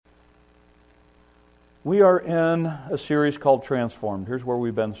We are in a series called Transformed. Here's where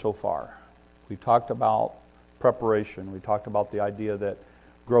we've been so far. We talked about preparation. We talked about the idea that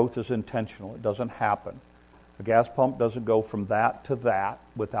growth is intentional. It doesn't happen. A gas pump doesn't go from that to that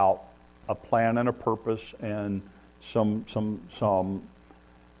without a plan and a purpose and some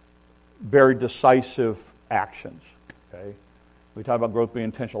very decisive actions. Okay? We talked about growth being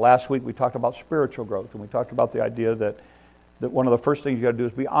intentional. Last week we talked about spiritual growth, and we talked about the idea that one of the first things you got to do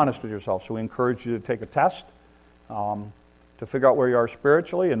is be honest with yourself. So we encourage you to take a test to figure out where you are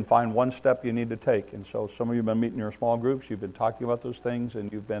spiritually and find one step you need to take. And so some of you have been meeting in your small groups, you've been talking about those things,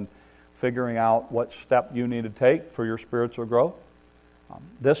 and you've been figuring out what step you need to take for your spiritual growth.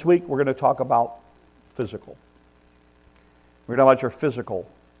 This week we're going to talk about physical. We're going to talk about your physical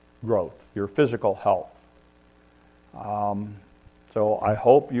growth, your physical health. So I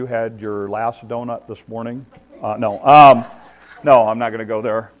hope you had your last donut this morning. No, I'm not going to go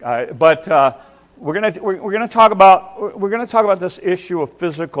there. But we're going to talk about this issue of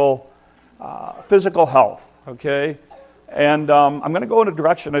physical health. Okay, and I'm going to go in a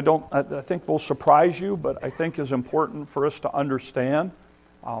direction I think will surprise you, but I think is important for us to understand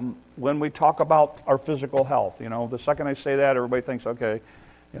when we talk about our physical health. You know, the second I say that, everybody thinks, okay,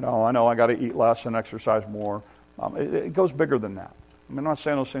 I know I got to eat less and exercise more. It goes bigger than that. I mean, I'm not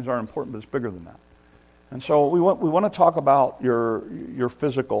saying those things aren't important, but it's bigger than that. And so we want to talk about your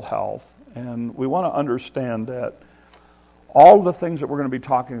physical health, and we want to understand that all the things that we're going to be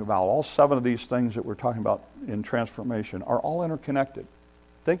talking about, all 7 of these things that we're talking about in transformation, are all interconnected.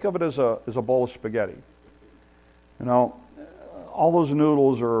 Think of it as a bowl of spaghetti. You know, all those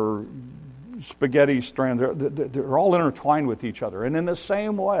noodles or spaghetti strands, they're all intertwined with each other. And in the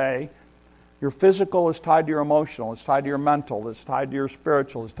same way, your physical is tied to your emotional, it's tied to your mental, it's tied to your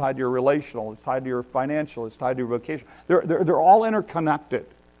spiritual, it's tied to your relational, it's tied to your financial, it's tied to your vocation. They're all interconnected.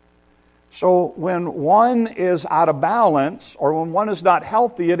 So when one is out of balance or when one is not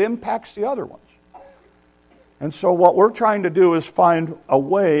healthy, it impacts the other ones. And so what we're trying to do is find a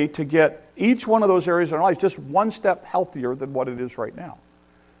way to get each one of those areas in our lives just one step healthier than what it is right now.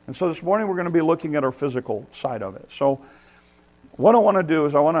 And so this morning we're going to be looking at our physical side of it. So what I want to do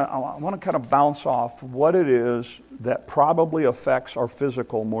is I want to kind of bounce off what it is that probably affects our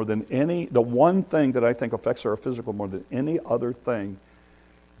physical more than the one thing that I think affects our physical more than any other thing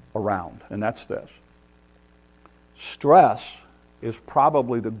around, and that's this. Stress is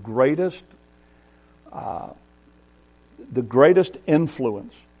probably the greatest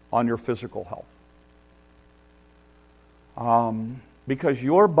influence on your physical health. Because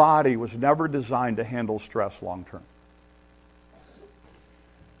your body was never designed to handle stress long term.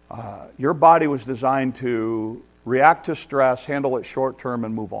 Your body was designed to react to stress, handle it short term,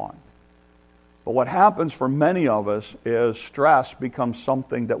 and move on. But what happens for many of us is stress becomes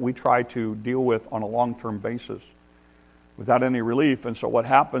something that we try to deal with on a long-term basis without any relief. And so what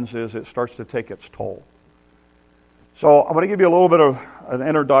happens is it starts to take its toll. So I'm going to give you a little bit of an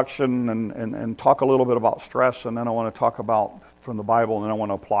introduction and talk a little bit about stress, and then I want to talk about from the Bible, and then I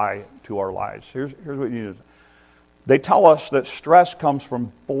want to apply it to our lives. Here's what you need to do. They tell us that stress comes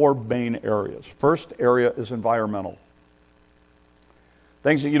from 4 main areas. First area is environmental.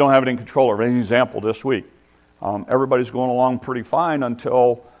 Things that you don't have any control over. An example this week. Everybody's going along pretty fine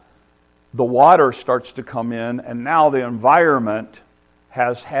until the water starts to come in, and now the environment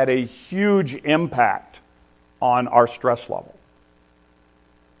has had a huge impact on our stress level.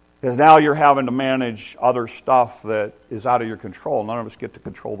 Because now you're having to manage other stuff that is out of your control. None of us get to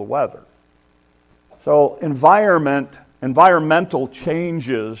control the weather. So environmental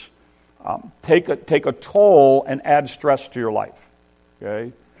changes take a toll and add stress to your life.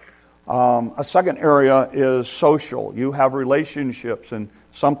 Okay. A second area is social. You have relationships, and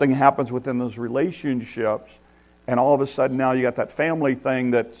something happens within those relationships, and all of a sudden now you got that family thing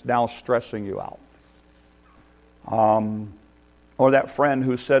that's now stressing you out. Or that friend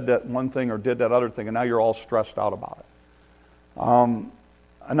who said that one thing or did that other thing, and now you're all stressed out about it.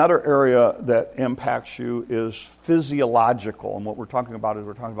 Another area that impacts you is physiological, and what we're talking about is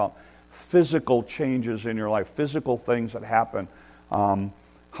we're talking about physical changes in your life, physical things that happen,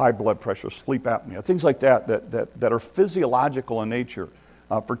 high blood pressure, sleep apnea, things like that are physiological in nature.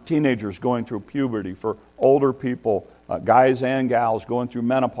 For teenagers going through puberty, for older people, guys and gals going through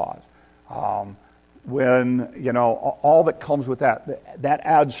menopause. When, all that comes with that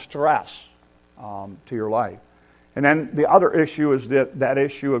adds stress to your life. And then the other issue is that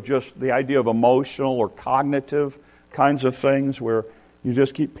issue of just the idea of emotional or cognitive kinds of things where you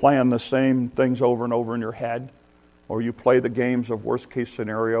just keep playing the same things over and over in your head, or you play the games of worst case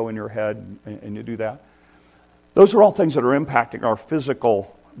scenario in your head and you do that. Those are all things that are impacting our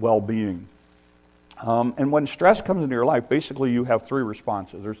physical well-being. And when stress comes into your life, basically you have three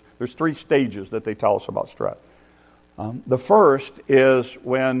responses. There's three stages that they tell us about stress. The first is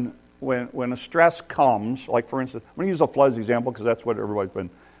when a stress comes, like for instance, I'm going to use the floods example because that's what everybody's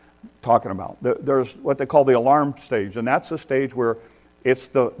been talking about. There's what they call the alarm stage, and that's the stage where it's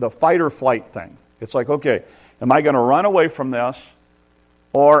the fight or flight thing. It's like, okay, am I going to run away from this,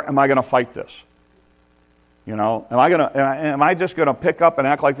 or am I going to fight this? You know, am I just going to pick up and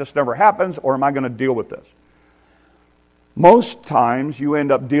act like this never happens, or am I going to deal with this? Most times you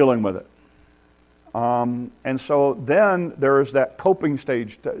end up dealing with it. And so then there's that coping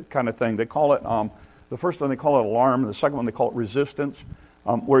stage kind of thing. They call it, the first one they call it alarm, the second one they call it resistance,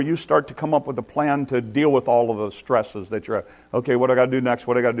 where you start to come up with a plan to deal with all of the stresses that you're at. Okay, what do I got to do next?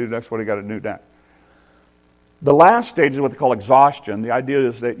 What do I got to do next? What do I got to do next? The last stage is what they call exhaustion. The idea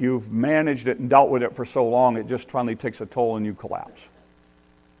is that you've managed it and dealt with it for so long, it just finally takes a toll and you collapse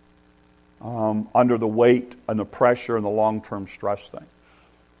under the weight and the pressure and the long-term stress thing.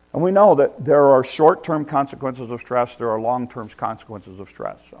 And we know that there are short-term consequences of stress, there are long-term consequences of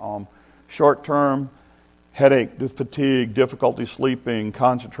stress. Short-term, headache, fatigue, difficulty sleeping,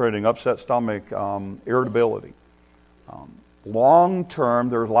 concentrating, upset stomach, irritability. Long-term,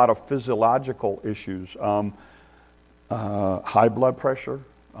 there's a lot of physiological issues. High blood pressure,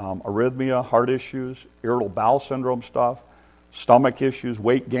 arrhythmia, heart issues, irritable bowel syndrome stuff, stomach issues,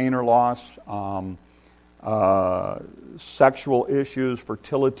 weight gain or loss, sexual issues,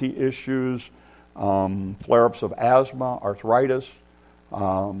 fertility issues, flare-ups of asthma, arthritis,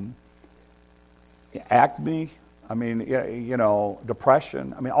 acne,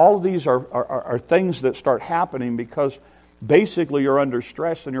 depression. All of these are things that start happening because basically you're under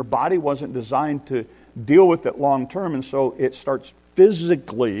stress and your body wasn't designed to deal with it long term, and so it starts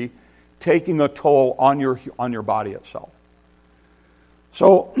physically taking a toll on your body itself.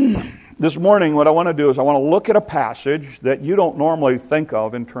 So this morning what I want to do is I want to look at a passage that you don't normally think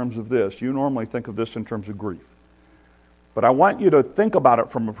of in terms of this. You normally think of this in terms of grief. But I want you to think about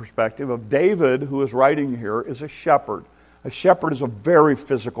it from a perspective of David, who is writing here, is a shepherd. A shepherd is a very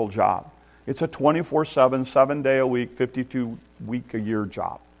physical job. It's a 24/7, 7-day-a-week, 52-week-a-year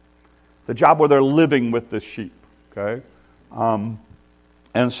job. The job where they're living with the sheep, okay?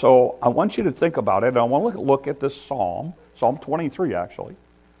 And so I want you to think about it, and I want to look at this Psalm 23 actually,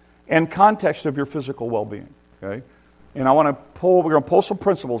 in context of your physical well-being, okay? And we're going to pull some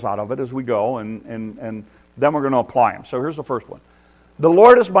principles out of it as we go, and then we're going to apply them. So here's the first one. The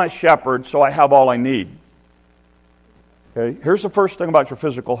Lord is my shepherd, so I have all I need. Okay? Here's the first thing about your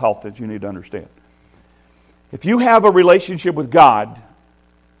physical health that you need to understand. If you have a relationship with God,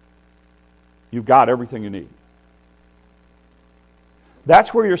 you've got everything you need.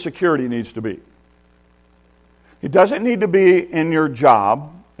 That's where your security needs to be. It doesn't need to be in your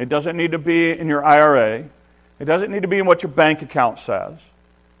job. It doesn't need to be in your IRA. It doesn't need to be in what your bank account says.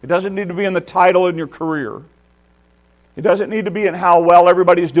 It doesn't need to be in the title in your career. It doesn't need to be in how well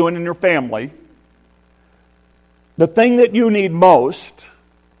everybody's doing in your family. The thing that you need most,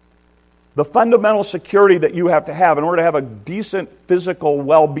 the fundamental security that you have to have in order to have a decent physical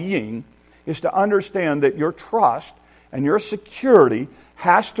well-being, is to understand that your trust and your security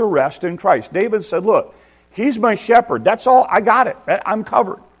has to rest in Christ. David said, look, He's my shepherd. That's all. I got it. I'm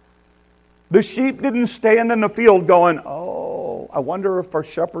covered. The sheep didn't stand in the field going, oh, I wonder if our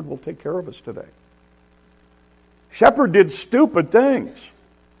shepherd will take care of us today. Shepherd did stupid things.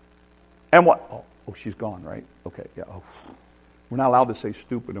 And what? Oh, she's gone, right? Okay, yeah. Oh. We're not allowed to say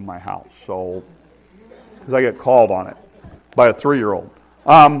stupid in my house, so, because I get called on it by a 3-year-old.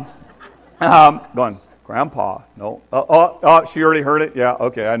 Going, Grandpa, no. She already heard it? Yeah,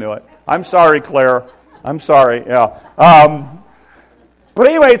 okay, I knew it. I'm sorry, Claire. I'm sorry, yeah. But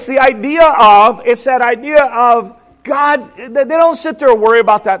anyway, it's that idea of God. They don't sit there and worry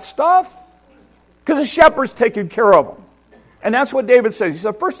about that stuff because the shepherd's taking care of them. And that's what David says. He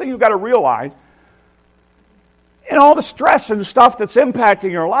said, the first thing you've got to realize in all the stress and stuff that's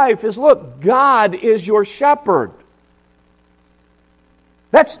impacting your life is, look, God is your shepherd.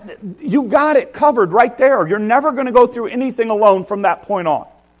 You got it covered right there. You're never going to go through anything alone from that point on.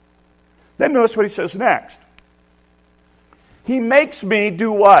 Then notice what he says next. He makes me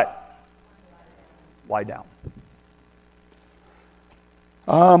do what? Lie down.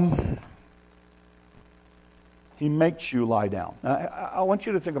 He makes you lie down. Now, I want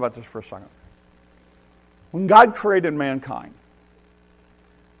you to think about this for a second. When God created mankind,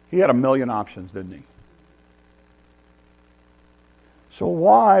 He had a million options, didn't He? So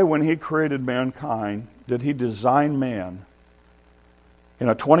why, when He created mankind, did He design man in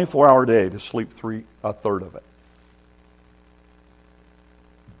a 24-hour day to sleep a third of it?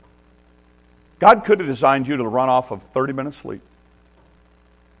 God could have designed you to run off of 30 minutes sleep.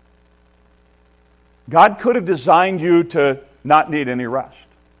 God could have designed you to not need any rest.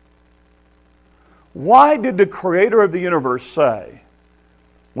 Why did the creator of the universe say,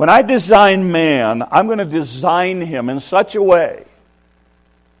 when I design man, I'm going to design him in such a way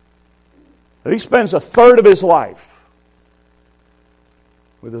that he spends a third of his life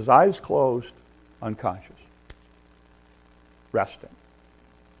with his eyes closed, unconscious, resting?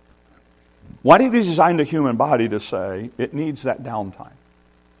 Why did he design the human body to say it needs that downtime?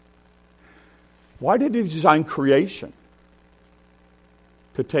 Why did he design creation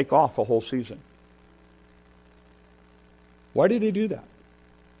to take off a whole season? Why did he do that?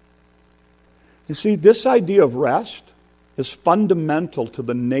 You see, this idea of rest is fundamental to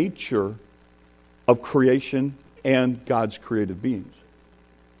the nature of creation and God's created beings.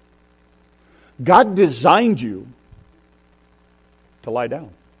 God designed you to lie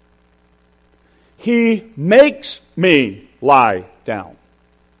down. He makes me lie down.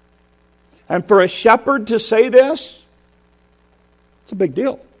 And for a shepherd to say this, it's a big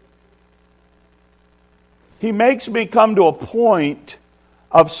deal. He makes me come to a point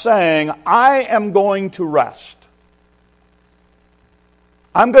of saying, I am going to rest.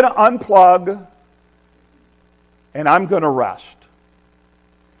 I'm going to unplug and I'm going to rest.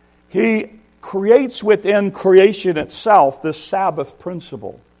 He creates within creation itself this Sabbath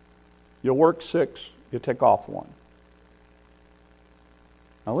principle. You work 6, you take off 1.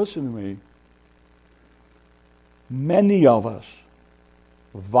 Now listen to me. Many of us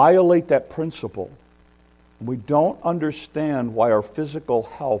violate that principle. We don't understand why our physical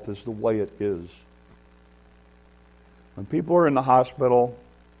health is the way it is. When people are in the hospital,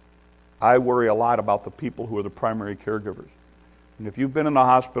 I worry a lot about the people who are the primary caregivers. And if you've been in the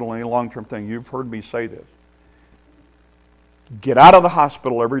hospital, any long-term thing, you've heard me say this. Get out of the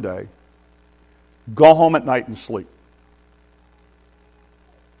hospital every day. Go home at night and sleep.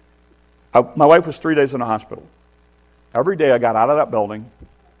 My wife was 3 days in the hospital. Every day I got out of that building,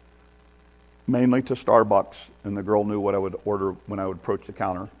 mainly to Starbucks, and the girl knew what I would order when I would approach the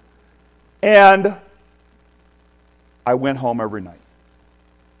counter. And I went home every night.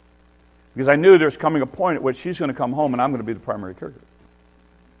 Because I knew there's coming a point at which she's going to come home and I'm going to be the primary caregiver.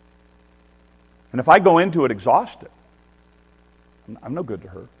 And if I go into it exhausted, I'm no good to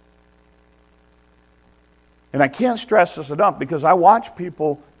her. And I can't stress this enough because I watch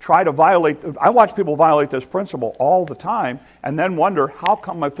people violate this principle all the time and then wonder, how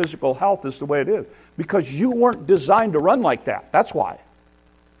come my physical health is the way it is? Because you weren't designed to run like that. That's why.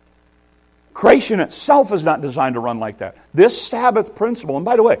 Creation itself is not designed to run like that. This Sabbath principle, and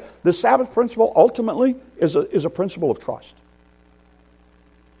by the way, the Sabbath principle ultimately is a principle of trust.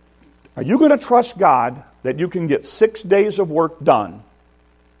 Are you going to trust God that you can get 6 days of work done,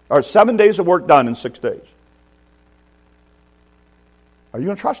 or 7 days of work done in 6 days? Are you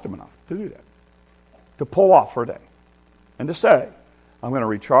going to trust Him enough to do that? To pull off for a day and to say, I'm going to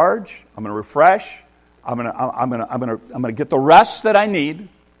recharge, I'm going to refresh, I'm going to get the rest that I need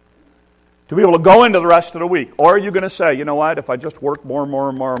to be able to go into the rest of the week? Or are you going to say, you know what, if I just work more,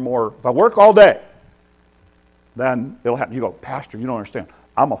 if I work all day, then it'll happen. You go, Pastor, you don't understand.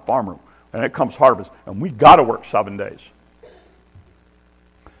 I'm a farmer, and it comes harvest, and we got to work 7 days.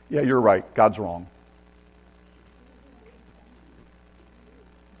 Yeah, you're right. God's wrong.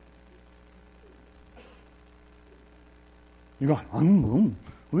 You're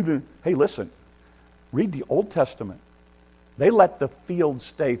going, Hey, listen. Read the Old Testament. They let the field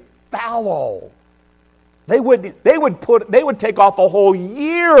stay fallow. They would take off a whole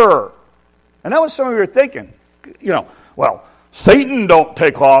year. And that was some of you are thinking, well, Satan don't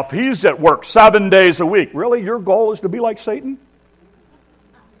take off. He's at work 7 days a week. Really? Your goal is to be like Satan?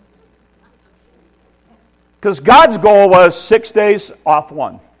 Because God's goal was 6 days off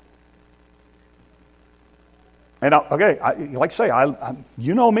 1. And like I say,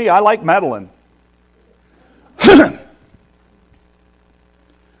 you know me, I like meddling.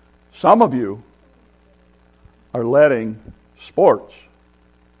 Some of you are letting sports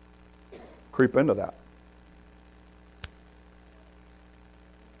creep into that.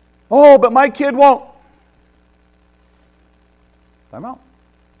 Oh, but my kid won't. Time out.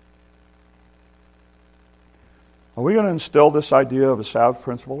 Are we going to instill this idea of a Sabbath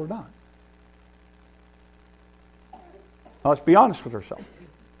principle or not? Now, let's be honest with ourselves.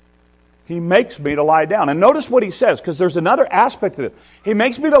 He makes me to lie down. And notice what he says, because there's another aspect to it. He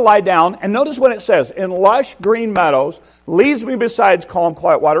makes me to lie down, and notice what it says. In lush green meadows, leads me beside calm,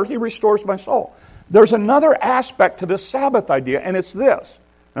 quiet water. He restores my soul. There's another aspect to this Sabbath idea, and it's this.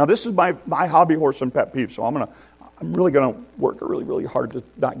 Now, this is my hobby horse and pet peeve, so I'm really going to work really, really hard to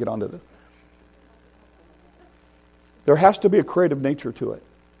not get onto this. There has to be a creative nature to it.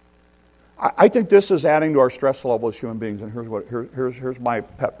 I think this is adding to our stress level as human beings, and here's my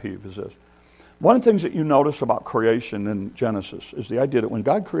pet peeve is this. One of the things that you notice about creation in Genesis is the idea that when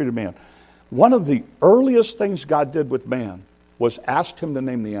God created man, one of the earliest things God did with man was asked him to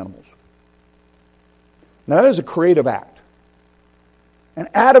name the animals. Now that is a creative act. And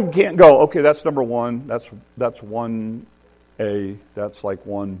Adam can't go, okay, that's number one, that's 1A, that's like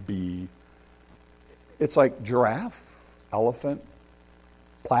 1B. It's like giraffe, elephant,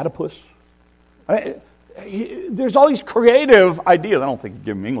 platypus. There's all these creative ideas. I don't think he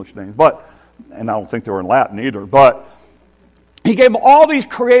gave them English names, and I don't think they were in Latin either, but he gave them all these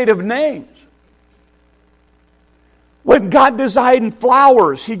creative names. When God designed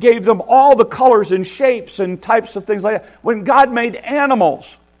flowers, he gave them all the colors and shapes and types of things like that. When God made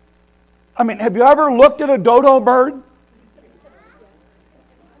animals, I mean, have you ever looked at a dodo bird?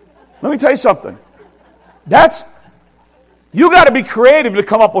 Let me tell you something. You got to be creative to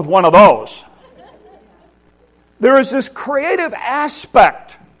come up with one of those. There is this creative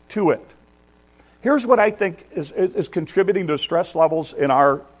aspect to it. Here's what I think is contributing to stress levels in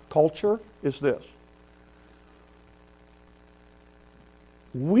our culture is this.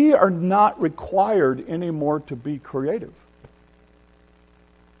 We are not required anymore to be creative.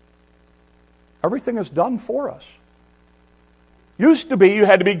 Everything is done for us. Used to be you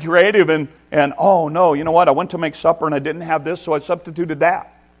had to be creative and oh no, you know what, I went to make supper and I didn't have this, so I substituted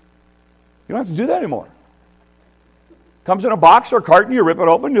that. You don't have to do that anymore. Comes in a box or a carton, you rip it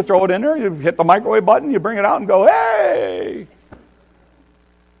open, you throw it in there, you hit the microwave button, you bring it out and go, hey!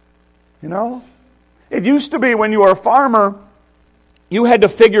 You know? It used to be when you were a farmer, you had to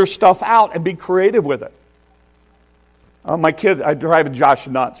figure stuff out and be creative with it. My kid, I drive Josh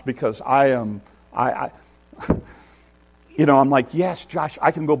nuts because I'm like, yes, Josh,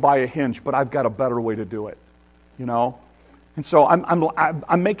 I can go buy a hinge, but I've got a better way to do it, you know. And so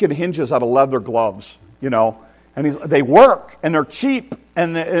I'm making hinges out of leather gloves, you know, and they work and they're cheap,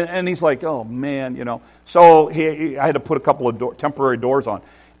 and he's like, oh man, you know. So I had to put a couple of temporary doors on,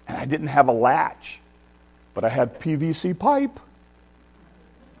 and I didn't have a latch, but I had PVC pipe.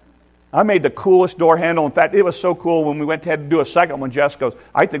 I made the coolest door handle. In fact, it was so cool when we had to do a second one, Jess goes,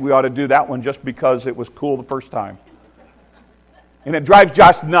 I think we ought to do that one just because it was cool the first time. And it drives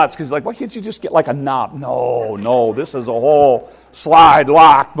Josh nuts because he's like, why can't you just get like a knob? No, this is a whole slide,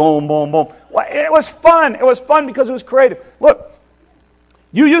 lock, boom, boom, boom. Well, it was fun. It was fun because it was creative. Look,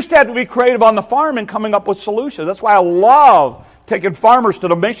 you used to have to be creative on the farm and coming up with solutions. That's why I love taking farmers to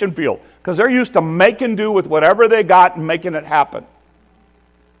the mission field because they're used to making do with whatever they got and making it happen.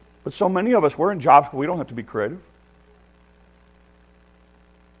 But so many of us, we're in jobs where we don't have to be creative.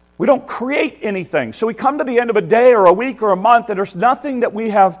 We don't create anything. So we come to the end of a day or a week or a month and there's nothing that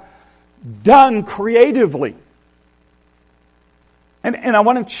we have done creatively. And I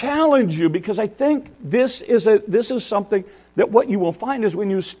want to challenge you because I think this is something that what you will find is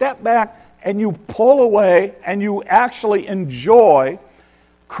when you step back and you pull away and you actually enjoy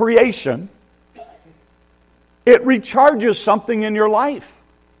creation, it recharges something in your life.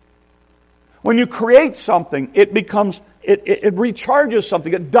 When you create something, it recharges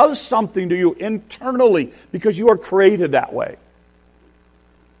something. It does something to you internally because you are created that way.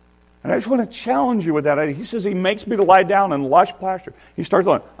 And I just want to challenge you with that idea. He says he makes me to lie down in lush pasture. He starts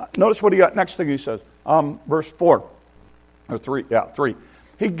going. Notice what he got. Next thing he says, verse 4 or 3. Yeah, 3.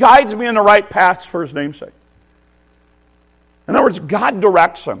 He guides me in the right paths for his name's sake. In other words, God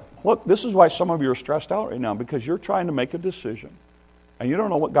directs him. Look, this is why some of you are stressed out right now because you're trying to make a decision and you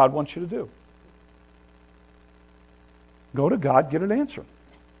don't know what God wants you to do. Go to God, get an answer.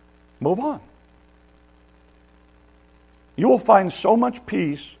 Move on. You will find so much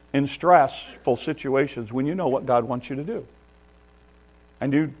peace in stressful situations when you know what God wants you to do.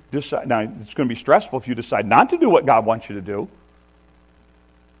 And you decide, now it's going to be stressful if you decide not to do what God wants you to do.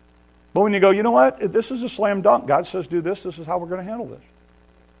 But when you go, you know what, this is a slam dunk. God says do this, this is how we're going to handle this.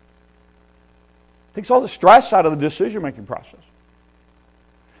 It takes all the stress out of the decision-making process.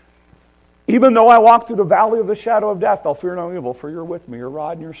 Even though I walk through the valley of the shadow of death, I'll fear no evil, for you're with me. Your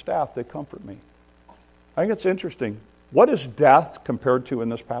rod and your staff, they comfort me. I think it's interesting. What is death compared to in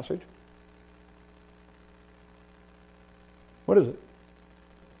this passage? What is it?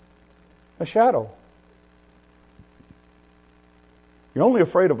 A shadow. You're only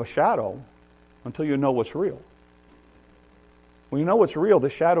afraid of a shadow until you know what's real. When you know what's real, the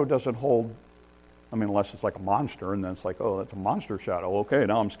shadow doesn't hold, unless it's like a monster, and then it's like, oh, that's a monster shadow. Okay,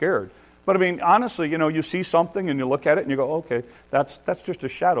 now I'm scared. But honestly, you see something and you look at it and you go, okay, that's just a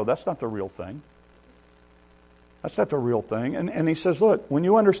shadow. That's not the real thing. That's not the real thing. And he says, look, when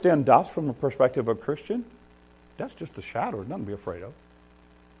you understand death from the perspective of a Christian, Death's just a shadow. There's nothing to be afraid of.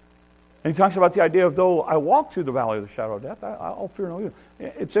 And he talks about the idea of, though I walk through the valley of the shadow of death, I'll fear no evil.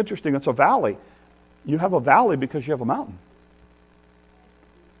 It's interesting. It's a valley. You have a valley because you have a mountain.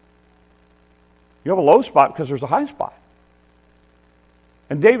 You have a low spot because there's a high spot.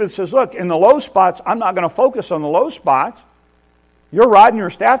 And David says, look, in the low spots, I'm not going to focus on the low spots. Your rod and your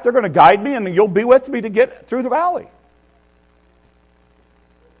staff, they're going to guide me, and you'll be with me to get through the valley.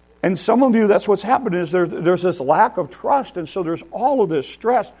 And some of you, that's what's happening, is there's this lack of trust, and so there's all of this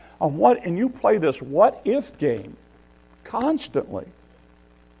stress on what, and you play this what-if game constantly.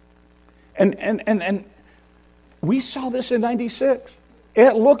 And we saw this in 96.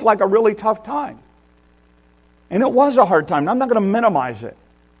 It looked like a really tough time. And it was a hard time. I'm not going to minimize it.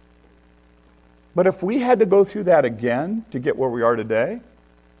 But if we had to go through that again to get where we are today,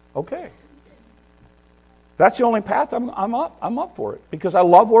 okay. That's the only path I'm up for it, because I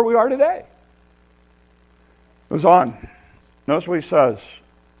love where we are today. Goes on. Notice what he says.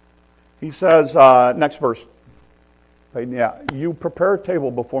 He says, next verse. Yeah, you prepare a table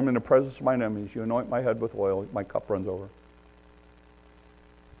before me in the presence of my enemies. You anoint my head with oil. My cup runs over.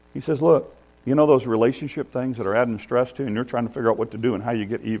 He says, look, you know those relationship things that are adding stress to you, and you're trying to figure out what to do and how you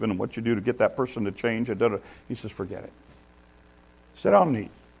get even and what you do to get that person to change. He says, forget it. Sit down and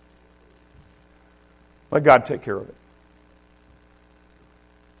eat. Let God take care of it.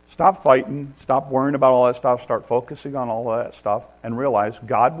 Stop fighting. Stop worrying about all that stuff. Start focusing on all of that stuff and realize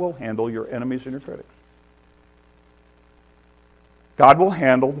God will handle your enemies and your critics. God will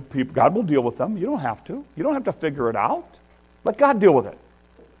handle the people. God will deal with them. You don't have to. You don't have to figure it out. Let God deal with it.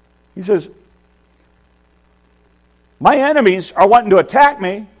 He says, my enemies are wanting to attack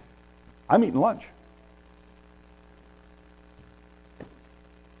me. I'm eating lunch.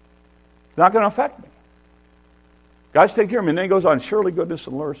 It's not going to affect me. God's taking care of me. And then he goes on, surely goodness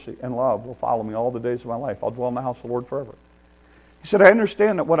and mercy and love will follow me all the days of my life. I'll dwell in the house of the Lord forever. He said, I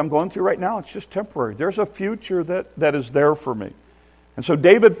understand that what I'm going through right now, it's just temporary. There's a future that is there for me. And so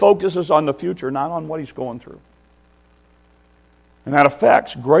David focuses on the future, not on what he's going through. And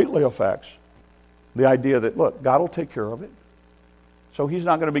that greatly affects the idea that, look, God will take care of it. So he's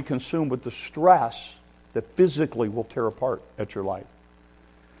not going to be consumed with the stress that physically will tear apart at your life.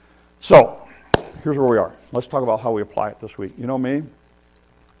 So, here's where we are. Let's talk about how we apply it this week. You know me,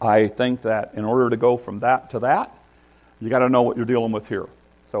 I think that in order to go from that to that, you got to know what you're dealing with here.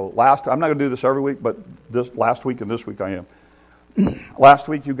 So I'm not going to do this every week, but this last week and this week I am. Last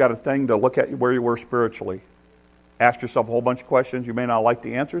week you got a thing to look at where you were spiritually. Ask yourself a whole bunch of questions. You may not like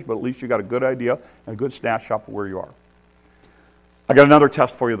the answers, but at least you got a good idea and a good snapshot of where you are. I got another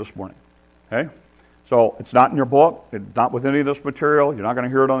test for you this morning. Okay? So it's not in your book. It's not with any of this material. You're not going to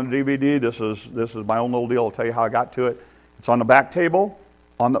hear it on the DVD. This is my own little deal. I'll tell you how I got to it. It's on the back table.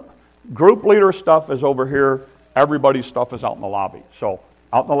 On the group leader stuff is over here. Everybody's stuff is out in the lobby. So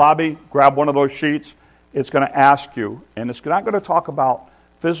out in the lobby, grab one of those sheets. It's going to ask you, and it's not going to talk about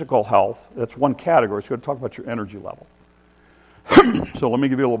physical health. That's one category. It's going to talk about your energy level. So let me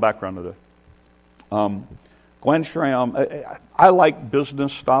give you a little background to this. Gwen Schramm, I like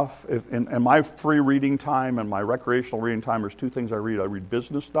business stuff. In my free reading time and my recreational reading time, there's two things I read. I read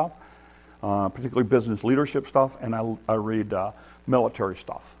business stuff, particularly business leadership stuff, and I read military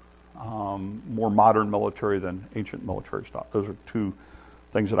stuff, more modern military than ancient military stuff. Those are two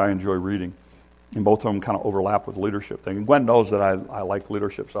things that I enjoy reading, and both of them kind of overlap with the leadership thing. And Gwen knows that I like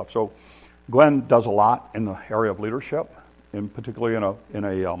leadership stuff. So Gwen does a lot in the area of leadership, and particularly in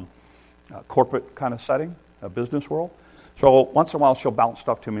a corporate kind of setting. A business world. So once in a while she'll bounce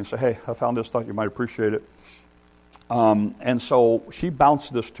stuff to me and say, hey, I found this stuff, you might appreciate it. And so she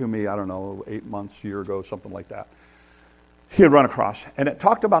bounced this to me, I don't know, 8 months, a year ago, something like that. She had run across. And it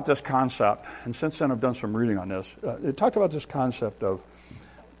talked about this concept, and since then I've done some reading on this. It talked about this concept of,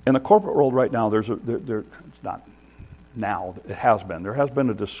 in the corporate world right now, it's not now, it has been. There has been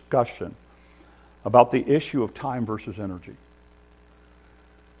a discussion about the issue of time versus energy.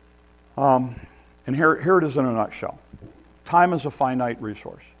 And here it is in a nutshell. Time is a finite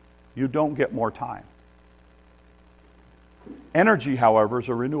resource. You don't get more time. Energy, however, is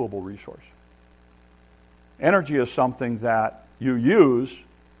a renewable resource. Energy is something that you use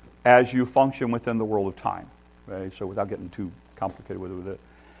as you function within the world of time. Okay? So without getting too complicated with it.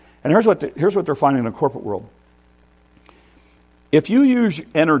 And here's what they're finding in the corporate world. If you use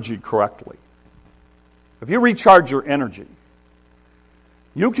energy correctly, if you recharge your energy,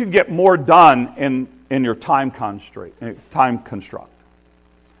 you can get more done in your time construct. And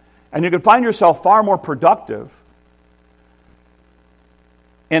you can find yourself far more productive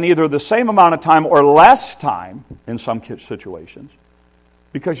in either the same amount of time or less time in some situations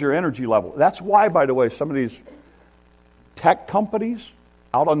because your energy level. That's why, by the way, some of these tech companies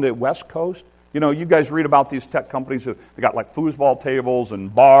out on the West Coast. You know, you guys read about these tech companies that they got like foosball tables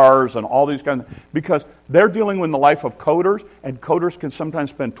and bars and all these kinds of, because they're dealing with the life of coders, and coders can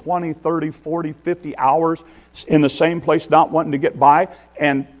sometimes spend 20, 30, 40, 50 hours in the same place not wanting to get by,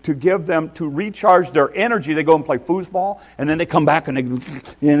 and to give them, to recharge their energy, they go and play foosball, and then they come back and they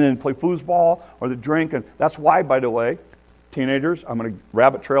play foosball or they drink. And that's why, by the way, teenagers, I'm going to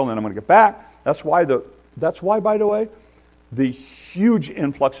rabbit trail and then I'm going to get back. That's why, by the way, the huge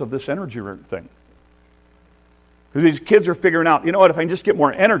influx of this energy thing. Because these kids are figuring out, you know what, if I can just get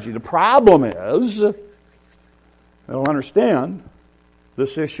more energy. The problem is, they don't understand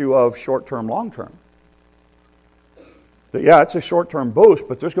this issue of short-term, long-term. That, yeah, it's a short-term boost,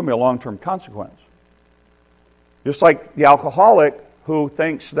 but there's going to be a long-term consequence. Just like the alcoholic who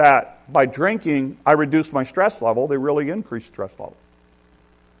thinks that by drinking, I reduce my stress level, they really increase stress level.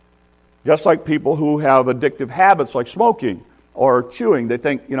 Just like people who have addictive habits like smoking or chewing, they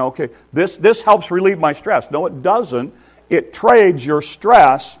think, you know, okay, this helps relieve my stress. No, it doesn't. It trades your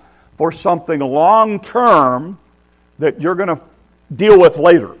stress for something long-term that you're going to deal with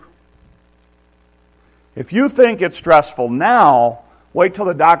later. If you think it's stressful now, wait till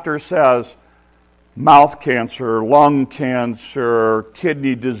the doctor says mouth cancer, lung cancer,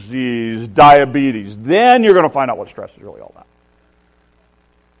 kidney disease, diabetes. Then you're going to find out what stress is really all about.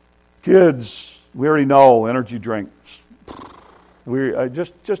 Kids, we already know energy drinks. We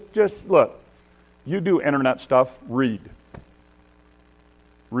just look. You do internet stuff. Read.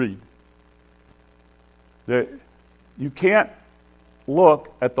 You can't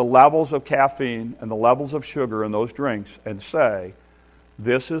look at the levels of caffeine and the levels of sugar in those drinks and say,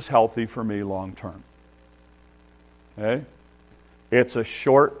 "This is healthy for me long term." Okay? It's a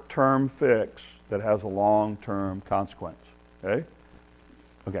short-term fix that has a long-term consequence. Okay?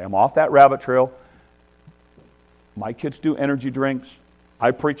 Okay, I'm off that rabbit trail. My kids do energy drinks. I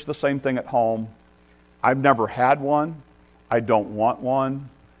preach the same thing at home. I've never had one. I don't want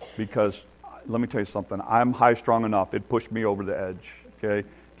one because, let me tell you something, I'm high-strung enough. It pushed me over the edge. Okay?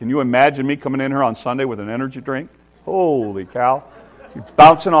 Can you imagine me coming in here on Sunday with an energy drink? Holy cow. You're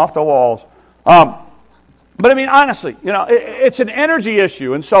bouncing off the walls. But I mean, honestly, you know, it's an energy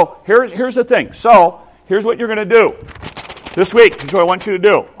issue. And so here's the thing. So here's what you're going to do. This week, here's what I want you to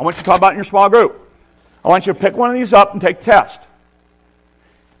do. I want you to talk about it in your small group. I want you to pick one of these up and take a test.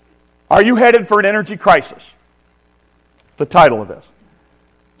 Are you headed for an energy crisis? The title of this.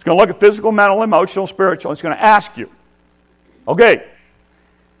 It's going to look at physical, mental, emotional, spiritual. It's going to ask you, okay,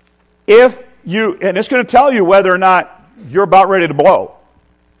 and it's going to tell you whether or not you're about ready to blow.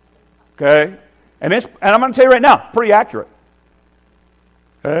 Okay? And I'm going to tell you right now, it's pretty accurate.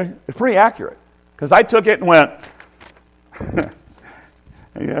 Okay? It's pretty accurate. Because I took it and went,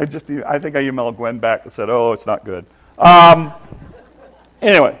 I think I emailed Gwen back and said, "Oh, it's not good."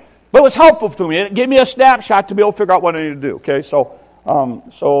 Anyway, but it was helpful to me. It gave me a snapshot to be able to figure out what I need to do. Okay, so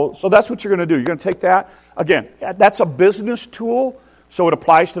that's what you're going to do. You're going to take that again. That's a business tool, so it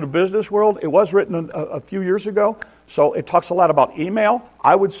applies to the business world. It was written a few years ago, so it talks a lot about email.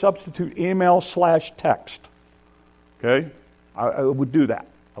 I would substitute email/text. Okay, I would do that.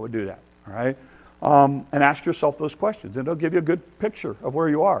 All right. And ask yourself those questions, and it'll give you a good picture of where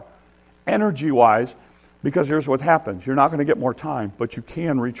you are. Energy-wise, because here's what happens. You're not going to get more time, but you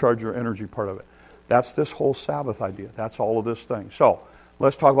can recharge your energy part of it. That's this whole Sabbath idea. That's all of this thing. So,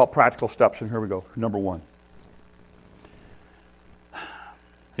 let's talk about practical steps, and here we go. Number one.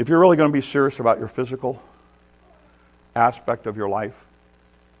 If you're really going to be serious about your physical aspect of your life,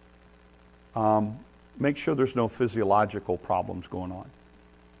 make sure there's no physiological problems going on.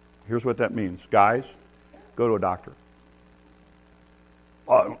 Here's what that means. Guys, go to a doctor.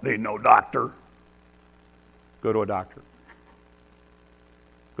 I don't need no doctor. Go to a doctor.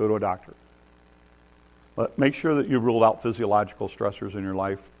 But make sure that you've ruled out physiological stressors in your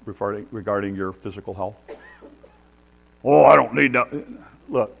life regarding your physical health. Oh, I don't need that.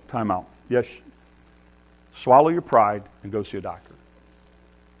 Look, time out. Yes, swallow your pride and go see a doctor.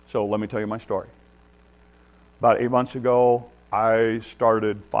 So let me tell you my story. About 8 months ago, I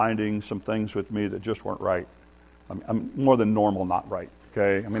started finding some things with me that just weren't right. I'm more than normal not right,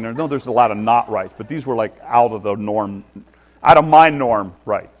 okay? I mean, I know there's a lot of not right, but these were like out of the norm, out of my norm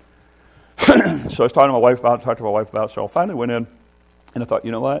right. So I was talking to my wife about it, so I finally went in, and I thought,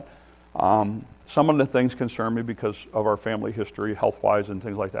 you know what? Some of the things concern me because of our family history, health-wise and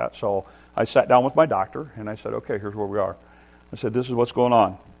things like that. So I sat down with my doctor, and I said, okay, here's where we are. I said, this is what's going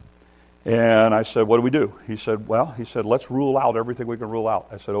on. And I said, what do we do? He said, let's rule out everything we can rule out.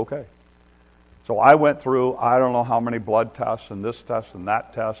 I said, okay. So I went through, I don't know how many blood tests and this test and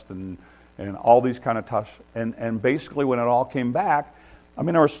that test and and all these kind of tests. And basically when it all came back, I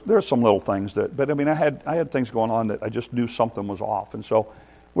mean, there's some little things but I mean, I had things going on that I just knew something was off. And so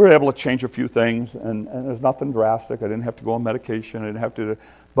we were able to change a few things, and there's nothing drastic. I didn't have to go on medication. I didn't have to,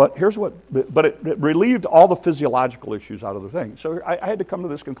 but it relieved all the physiological issues out of the thing. So I had to come to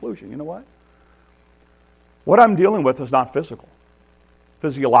this conclusion. You know what? What I'm dealing with is not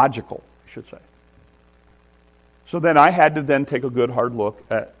physiological, I should say. So then I had to then take a good hard look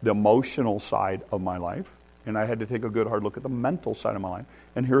at the emotional side of my life, and I had to take a good hard look at the mental side of my life.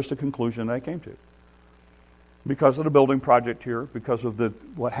 And here's the conclusion that I came to. Because of the building project here, because of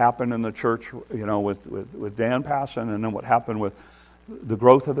what happened in the church, with Dan passing, and then what happened with the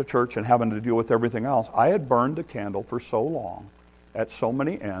growth of the church and having to deal with everything else, I had burned the candle for so long, at so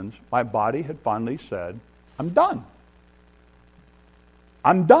many ends, my body had finally said, I'm done.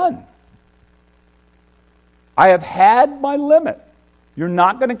 I'm done. I have had my limit. You're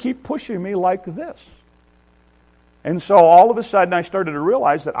not going to keep pushing me like this. And so all of a sudden I started to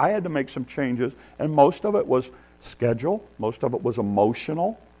realize that I had to make some changes, and most of it was schedule, most of it was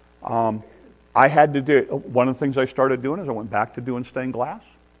emotional. I had to do, one of the things I started doing is I went back to doing stained glass.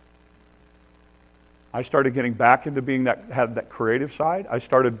 I started getting back into being had that creative side. I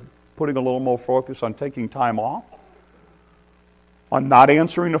started putting a little more focus on taking time off, on not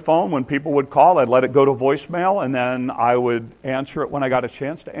answering the phone. When people would call, I'd let it go to voicemail, and then I would answer it when I got a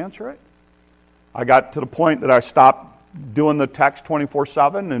chance to answer it. I got to the point that I stopped doing the text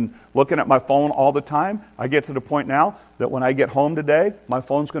 24/7 and looking at my phone all the time. I get to the point now that when I get home today, my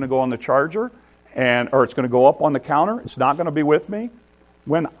phone's going to go on the charger, or it's going to go up on the counter. It's not going to be with me.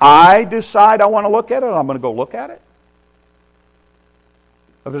 When I decide I want to look at it, I'm going to go look at it.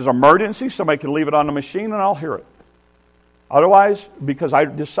 If there's an emergency, somebody can leave it on the machine and I'll hear it. Otherwise, because I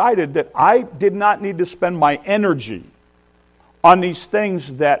decided that I did not need to spend my energy on these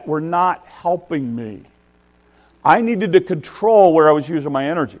things that were not helping me. I needed to control where I was using my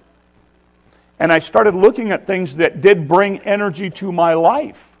energy. And I started looking at things that did bring energy to my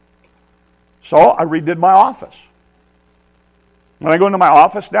life. So I redid my office. When I go into my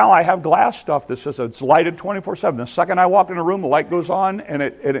office now, I have glass stuff that says it's lighted 24/7. The second I walk in a room, the light goes on, and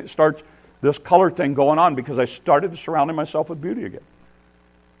it starts this color thing going on because I started surrounding myself with beauty again.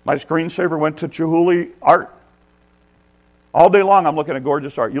 My screensaver went to Chihuly art. All day long, I'm looking at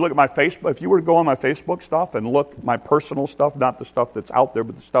gorgeous art. You look at my Facebook, if you were to go on my Facebook stuff and look my personal stuff, not the stuff that's out there,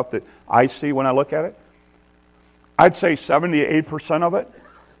 but the stuff that I see when I look at it, I'd say 78% of it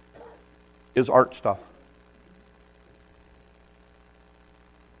is art stuff.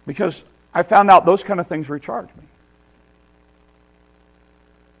 Because I found out those kind of things recharge me.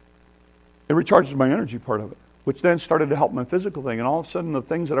 It recharges my energy part of it, which then started to help my physical thing. And all of a sudden, the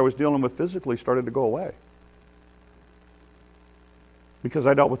things that I was dealing with physically started to go away. Because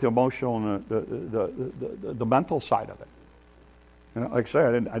I dealt with the emotional and the mental side of it. And like I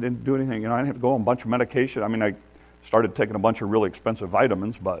said, I didn't do anything. I didn't have to go on a bunch of medication. I mean, I started taking a bunch of really expensive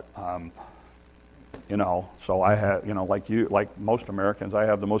vitamins, but so I had, like most Americans, I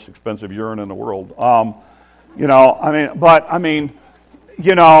have the most expensive urine in the world. That's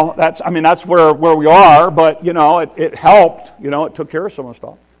where we are. But it helped. It took care of some of the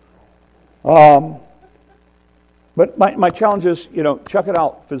stuff. But my challenge is, check it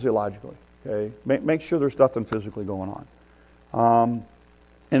out physiologically. Okay, make sure there's nothing physically going on.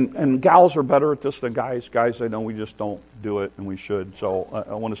 And gals are better at this than guys. Guys, I know we just don't do it, and we should. So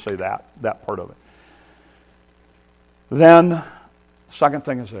I want to say that part of it. Then, second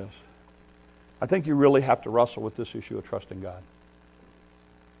thing is this. I think you really have to wrestle with this issue of trusting God.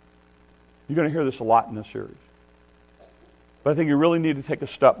 You're going to hear this a lot in this series. But I think you really need to take a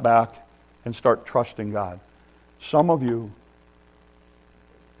step back and start trusting God. Some of you,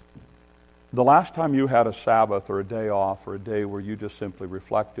 the last time you had a Sabbath or a day off or a day where you just simply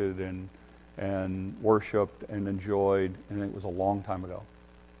reflected and worshiped and enjoyed, and it was a long time ago.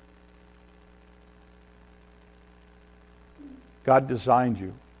 God designed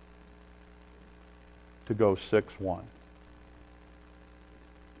you to go 6-1.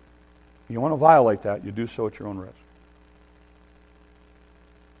 You want to violate that, you do so at your own risk.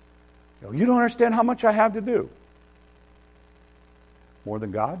 You don't understand how much I have to do. More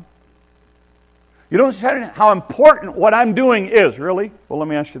than God? You don't understand how important what I'm doing is, really? Well, let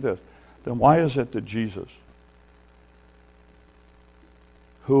me ask you this. Then why is it that Jesus,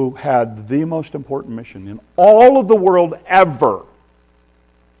 who had the most important mission in all of the world ever,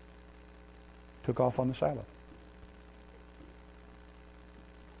 took off on the Sabbath?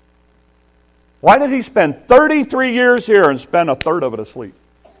 Why did he spend 33 years here and spend a third of it asleep?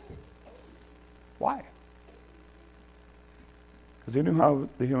 Why? Because he knew how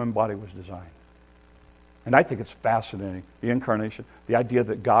the human body was designed. And I think it's fascinating, the incarnation, the idea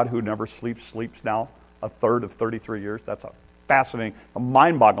that God who never sleeps, sleeps now, a third of 33 years. That's a fascinating, a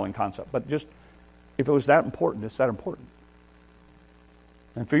mind-boggling concept. But just, if it was that important, it's that important.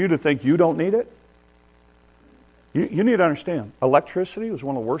 And for you to think you don't need it, you need to understand, electricity was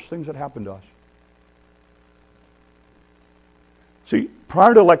one of the worst things that happened to us. See,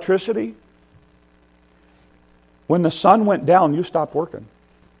 prior to electricity, when the sun went down, you stopped working.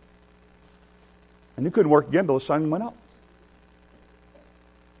 And you couldn't work again until the sun went up.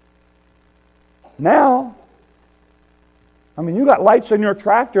 Now, I mean, you got lights in your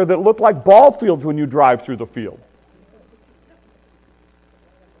tractor that look like ball fields when you drive through the field.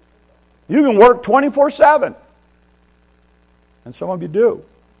 You can work 24/7. And some of you do.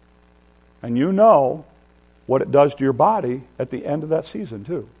 And you know what it does to your body at the end of that season,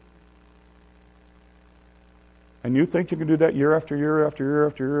 too. And you think you can do that year after year after year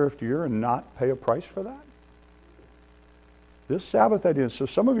after year after year and not pay a price for that? This Sabbath idea. So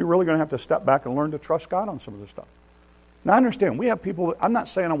some of you are really going to have to step back and learn to trust God on some of this stuff. Now, I understand. We have people, I'm not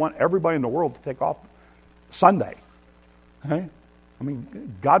saying I want everybody in the world to take off Sunday. Okay? I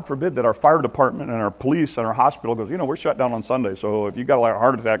mean, God forbid that our fire department and our police and our hospital goes, we're shut down on Sunday, so if you got a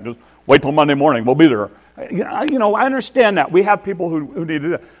heart attack, just wait till Monday morning. We'll be there. I understand that. We have people who need to do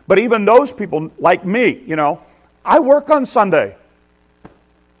that. But even those people, like me, I work on Sunday.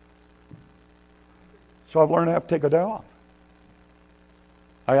 So I've learned to have to take a day off.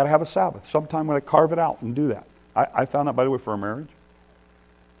 I got to have a Sabbath. Sometime when I carve it out and do that. I found out, by the way, for our marriage.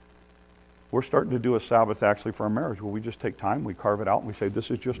 We're starting to do a Sabbath actually for our marriage where we just take time, we carve it out, and we say, this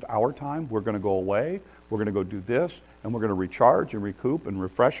is just our time. We're going to go away. We're going to go do this, and we're going to recharge and recoup and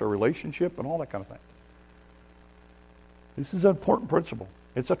refresh our relationship and all that kind of thing. This is an important principle.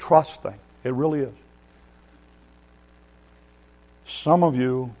 It's a trust thing. It really is. Some of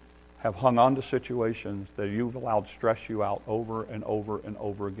you have hung on to situations that you've allowed stress you out over and over and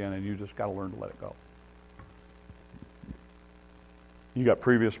over again, and you just got to learn to let it go. You got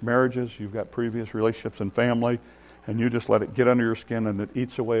previous marriages, you've got previous relationships and family, and you just let it get under your skin and it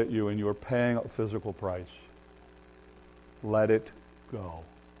eats away at you, and you are paying a physical price. Let it go.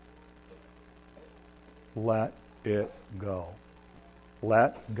 Let it go.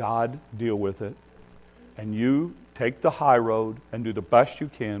 Let God deal with it, and you take the high road and do the best you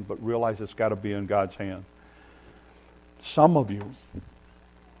can, but realize it's got to be in God's hand. Some of you,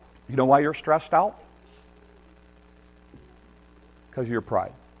 you know why you're stressed out? Because of your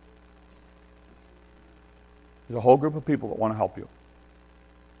pride. There's a whole group of people that want to help you,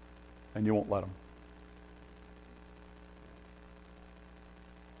 and you won't let them.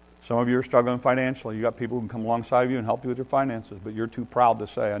 Some of you are struggling financially. You got people who can come alongside of you and help you with your finances, but you're too proud to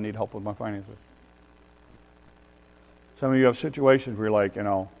say, I need help with my finances. Some of you have situations where you're like,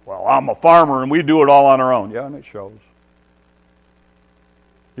 well, I'm a farmer and we do it all on our own. Yeah, and it shows.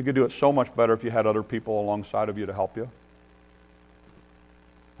 You could do it so much better if you had other people alongside of you to help you.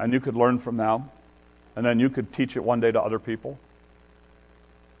 And you could learn from them, and then you could teach it one day to other people.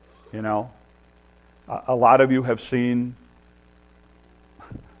 A lot of you have seen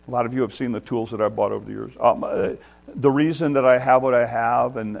the tools that I've bought over the years. The reason that I have what I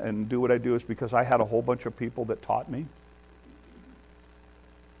have and do what I do is because I had a whole bunch of people that taught me.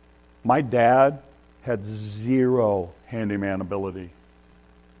 My dad had zero handyman ability.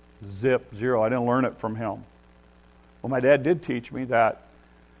 Zero. I didn't learn it from him. Well, my dad did teach me that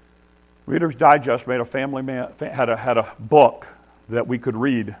Reader's Digest made had a book that we could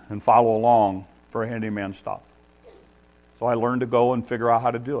read and follow along for handyman stuff. So I learned to go and figure out how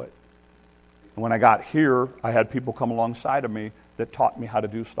to do it. And when I got here, I had people come alongside of me that taught me how to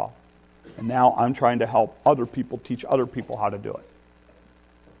do stuff. And now I'm trying to help other people teach other people how to do it.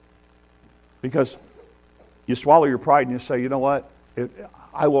 Because you swallow your pride and you say, you know what?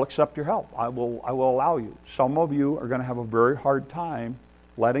 I will accept your help. I will allow you. Some of you are going to have a very hard time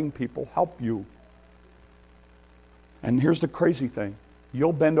letting people help you. And here's the crazy thing.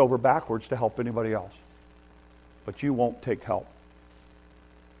 You'll bend over backwards to help anybody else. But you won't take help.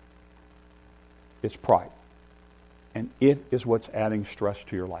 It's pride. And it is what's adding stress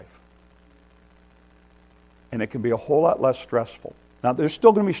to your life. And it can be a whole lot less stressful. Now, there's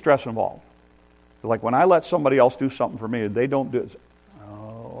still going to be stress involved. Like when I let somebody else do something for me and they don't do it.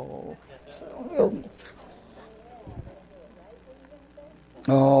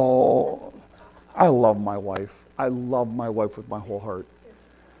 Oh, I love my wife. I love my wife with my whole heart.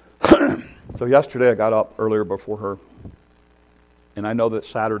 So yesterday I got up earlier before her, and I know that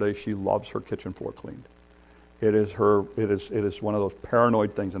Saturday she loves her kitchen floor cleaned. It is one of those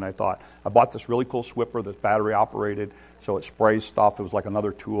paranoid things. And I thought, I bought this really cool Swiffer that's battery operated, so it sprays stuff. It was like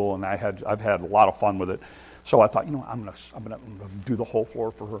another tool, and I've had a lot of fun with it. So I thought, I'm gonna do the whole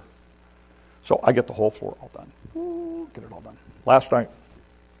floor for her. So I get the whole floor all done. Get it all done. Last night,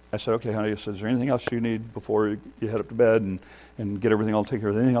 I said, okay, honey, is there anything else you need before you head up to bed and get everything all taken care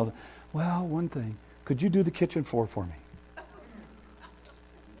of? Anything else? Well, one thing. Could you do the kitchen floor for me?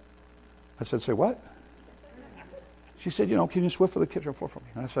 I said, say what? She said, can you Swiffer the kitchen floor for me?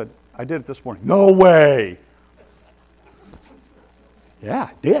 And I said, I did it this morning. No way. Yeah,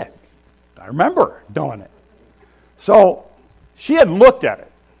 I did. I remember doing it. So she had looked at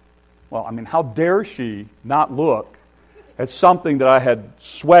it. Well, how dare she not look at something that I had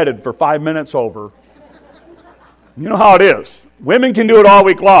sweated for 5 minutes over? You know how it is. Women can do it all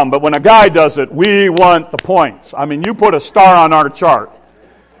week long, but when a guy does it, we want the points. You put a star on our chart.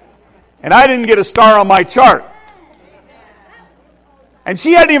 And I didn't get a star on my chart. And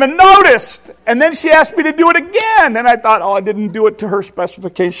she hadn't even noticed. And then she asked me to do it again. And I thought, I didn't do it to her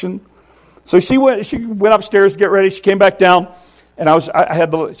specification. So she went upstairs to get ready. She came back down. And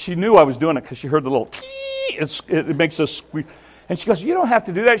she knew I was doing it because she heard the little key. It makes a squeak. And she goes, you don't have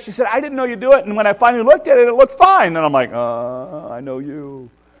to do that. She said, I didn't know you do it. And when I finally looked at it, it looked fine. And I'm like, I know you.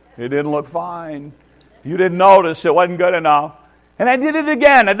 It didn't look fine. You didn't notice. It wasn't good enough. And I did it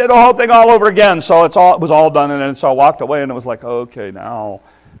again. I did the whole thing all over again. So it was all done. And then so I walked away, and it was like, okay, now.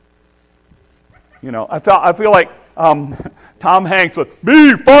 I feel like Tom Hanks with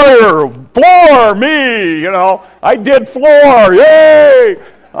me, fire, floor, me. I did floor, yay. It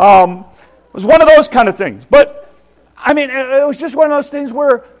was one of those kind of things. But, it was just one of those things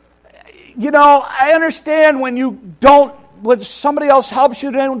where, I understand when somebody else helps you,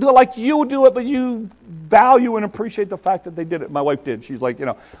 they don't do it like you do it, but you value and appreciate the fact that they did it. My wife did. She's like,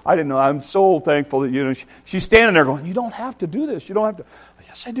 I didn't know. I'm so thankful that, she's standing there going, you don't have to do this. You don't have to.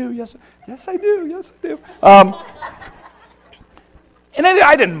 Yes, I do. Yes, I do. Yes, I do. And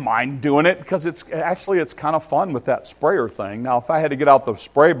I didn't mind doing it because it's kind of fun with that sprayer thing. Now, if I had to get out the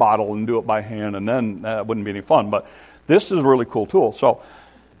spray bottle and do it by hand, and then that wouldn't be any fun. But this is a really cool tool. So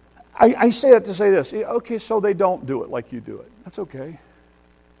I say that to say this. Okay, so they don't do it like you do it. That's okay.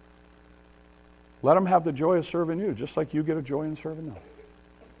 Let them have the joy of serving you, just like you get a joy in serving them.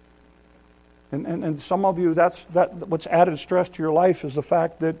 And some of you, what's added stress to your life is the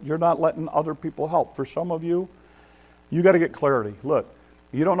fact that you're not letting other people help. For some of you, you got to get clarity. Look,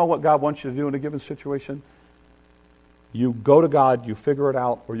 you don't know what God wants you to do in a given situation. You go to God, you figure it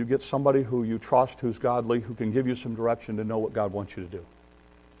out, or you get somebody who you trust, who's godly, who can give you some direction to know what God wants you to do.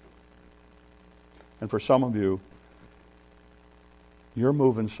 And for some of you, you're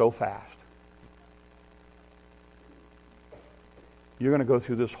moving so fast. You're going to go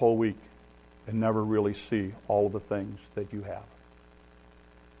through this whole week and never really see all of the things that you have.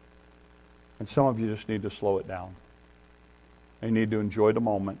 And some of you just need to slow it down. And you need to enjoy the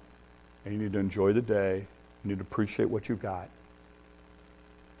moment. And you need to enjoy the day. You need to appreciate what you've got.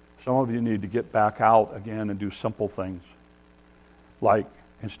 Some of you need to get back out again and do simple things. Like,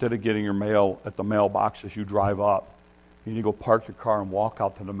 instead of getting your mail at the mailbox as you drive up, you need to go park your car and walk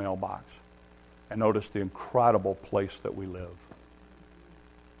out to the mailbox and notice the incredible place that we live.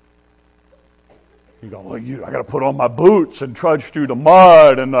 You go, well, I got to put on my boots and trudge through the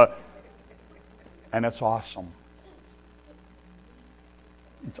mud and it's awesome.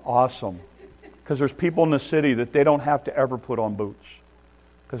 It's awesome. Because there's people in the city that they don't have to ever put on boots.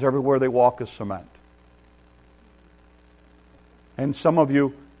 Because everywhere they walk is cement. And some of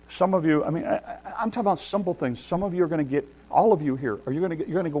you, I'm talking about simple things. Some of you are going to get, all of you here, you're going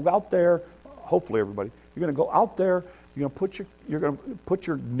to go out there, hopefully everybody, you're going to go out there, you're going to put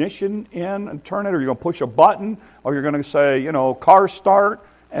your ignition in and turn it, or you're going to push a button, or you're going to say, car start,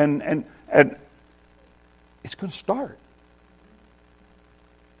 and it's going to start.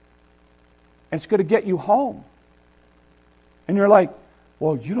 And it's going to get you home. And you're like,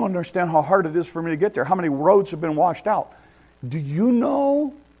 well, you don't understand how hard it is for me to get there. How many roads have been washed out? Do you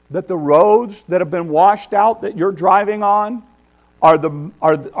know that the roads that have been washed out that you're driving on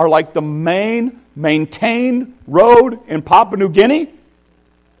are like the main maintained road in Papua New Guinea?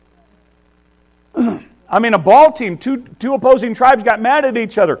 A ball team, two opposing tribes got mad at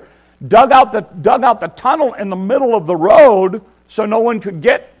each other, dug out the tunnel in the middle of the road so no one could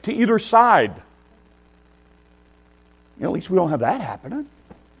get to either side. At least we don't have that happening.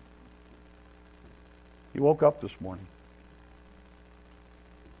 You woke up this morning.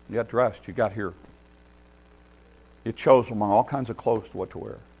 You got dressed. You got here. You chose among all kinds of clothes what to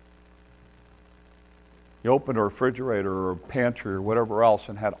wear. You opened a refrigerator or a pantry or whatever else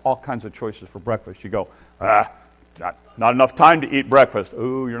and had all kinds of choices for breakfast. You go, not enough time to eat breakfast.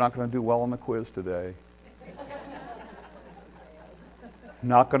 Ooh, you're not going to do well on the quiz today.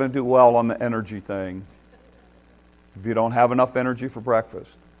 Not going to do well on the energy thing if you don't have enough energy for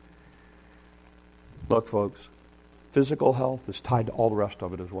breakfast. Look, folks, physical health is tied to all the rest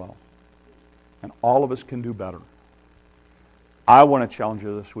of it as well. And all of us can do better. I want to challenge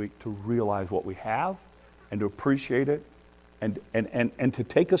you this week to realize what we have and to appreciate it and to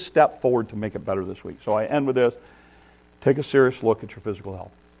take a step forward to make it better this week. So I end with this. Take a serious look at your physical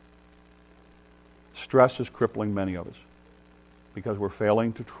health. Stress is crippling many of us because we're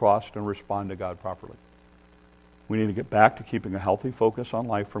failing to trust and respond to God properly. We need to get back to keeping a healthy focus on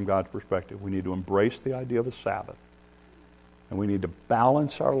life from God's perspective. We need to embrace the idea of a Sabbath. And we need to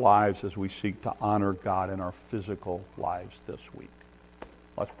balance our lives as we seek to honor God in our physical lives this week.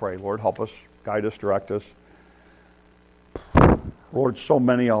 Let's pray. Lord, help us, guide us, direct us. Lord, so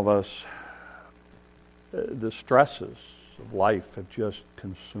many of us, the stresses of life have just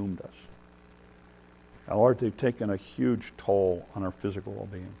consumed us. And Lord, they've taken a huge toll on our physical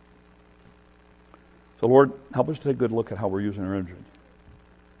well-being. So Lord, help us take a good look at how we're using our energy.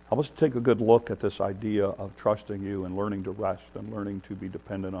 Help us take a good look at this idea of trusting you and learning to rest and learning to be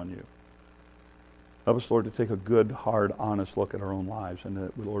dependent on you. Help us, Lord, to take a good, hard, honest look at our own lives and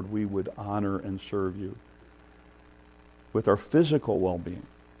that, Lord, we would honor and serve you with our physical well-being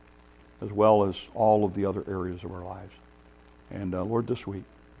as well as all of the other areas of our lives. And Lord, this week,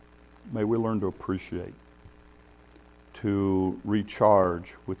 may we learn to appreciate, to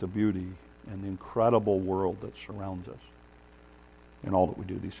recharge with the beauty and the incredible world that surrounds us. In all that we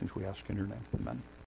do, these things we ask in your name. Amen.